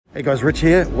Hey guys, Rich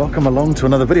here. Welcome along to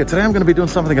another video. Today I'm going to be doing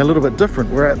something a little bit different.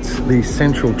 We're at the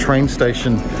Central Train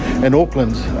Station in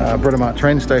Auckland, Britomart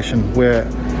Train Station, where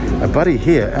a buddy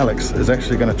here, Alex, is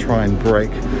actually going to try and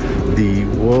break the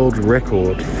world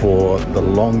record for the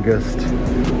longest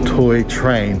toy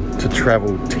train to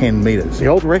travel 10 meters. The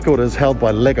old record is held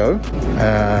by Lego,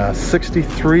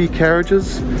 63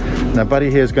 carriages. Now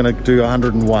buddy here is going to do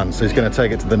 101, so he's going to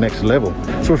take it to the next level.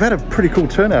 So we've had a pretty cool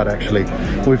turnout actually.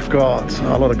 We've got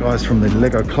a lot of guys from the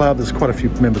Lego Club. There's quite a few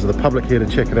members of the public here to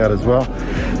check it out as well.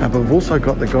 But we've also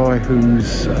got the guy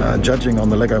who's judging on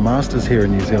the Lego Masters here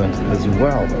in New Zealand as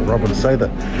well, Robin Sather.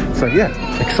 So yeah,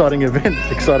 exciting event,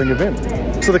 exciting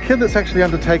event. So the kid that's actually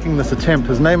undertaking this attempt,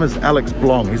 his name is Alex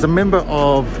Blong. He's a member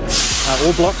of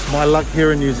All Blocks, My Luck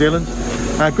here in New Zealand.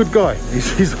 Good guy.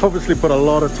 He's obviously put a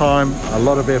lot of time, a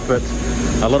lot of effort,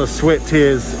 a lot of sweat,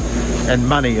 tears and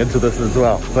money into this as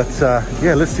well. But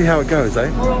yeah, let's see how it goes, eh?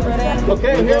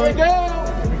 Okay, here we go!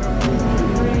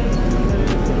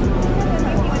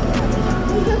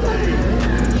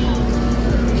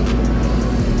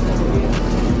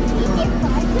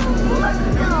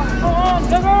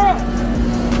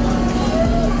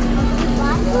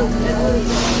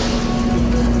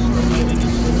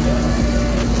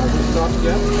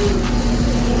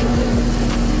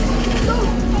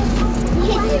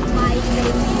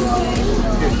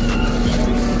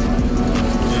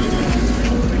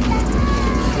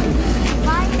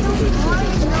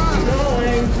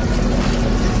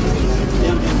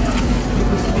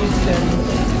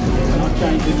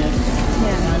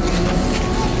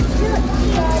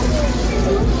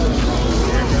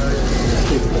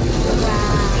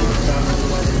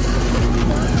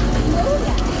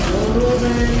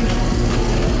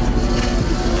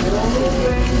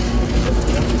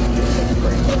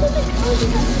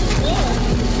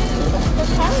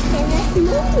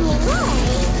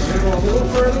 A little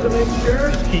further to make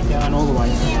sure. Just keep going all the way.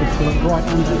 Just look right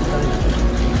under it.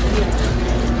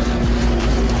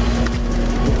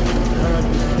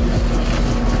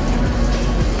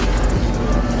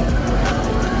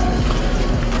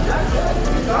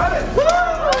 Got it!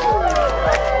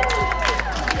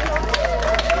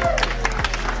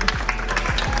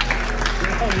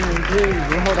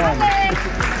 Hold on.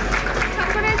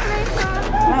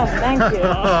 Oh, thank you.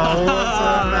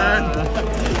 Awesome, man.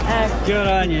 Good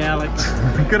on you, Alex.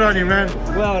 Good on you, man.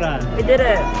 Well done. We did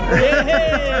it.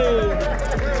 Yay!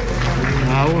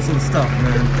 Awesome stuff,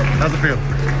 man. How's it feel?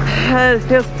 It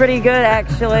feels pretty good,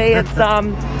 actually. It's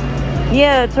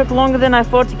yeah, it took longer than I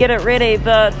thought to get it ready,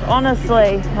 but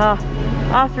honestly,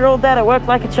 after all that, it worked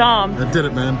like a charm. It did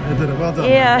it, man. It did it. Well done.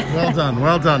 Yeah. Man. Well done.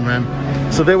 Well done,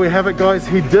 man. So there we have it, guys.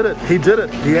 He did it. He did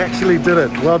it. He actually did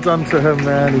it. Well done to him,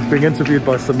 man. He's being interviewed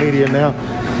by some media now.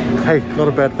 Hey, not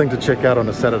a bad thing to check out on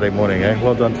a Saturday morning, eh?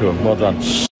 Well done to him. Well done.